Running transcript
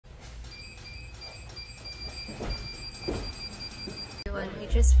everyone. We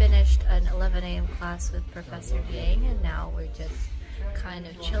just finished an 11 a.m. class with Professor Yang, and now we're just kind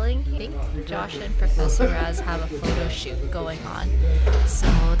of chilling. I think Josh and Professor Raz have a photo shoot going on, so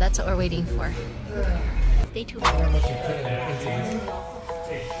that's what we're waiting for. Stay tuned.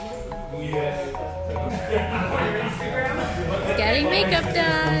 Getting makeup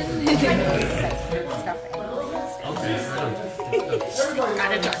done.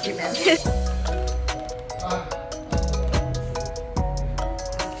 Gotta document.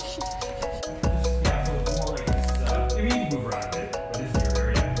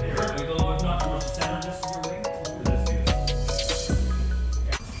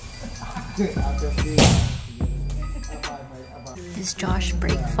 Is Josh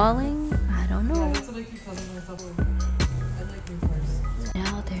break falling? I don't know.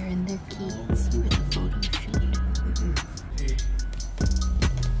 Now they're in their keys for the photo shoot.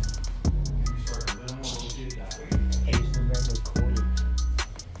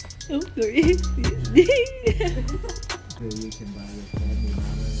 Oh, sorry.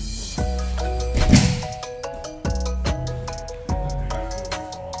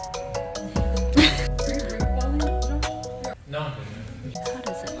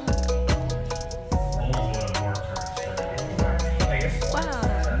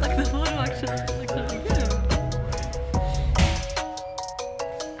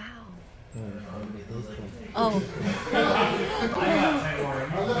 Oh.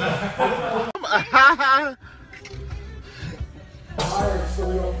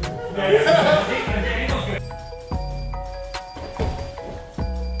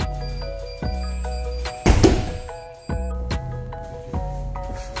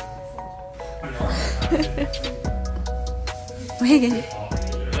 Wait.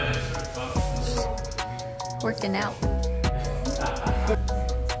 Working out.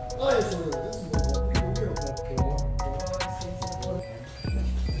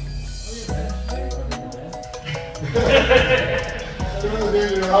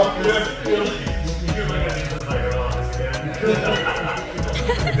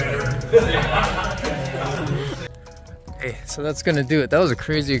 Hey, so that's gonna do it. That was a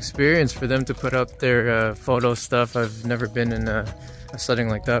crazy experience for them to put up their photo stuff. I've never been in a setting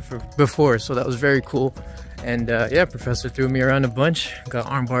like that before, so that was very cool. And yeah, Professor threw me around a bunch, got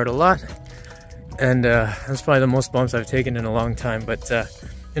armbarred a lot, and that's probably the most bumps I've taken in a long time. But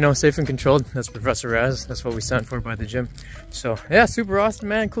you know, safe and controlled. That's Professor Raz. That's what we stand for by the gym. So yeah, super awesome,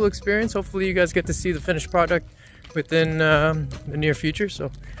 man. Cool experience. Hopefully you guys get to see the finished product within the near future. So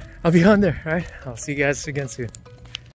I'll be on there. All right, I'll see you guys again soon.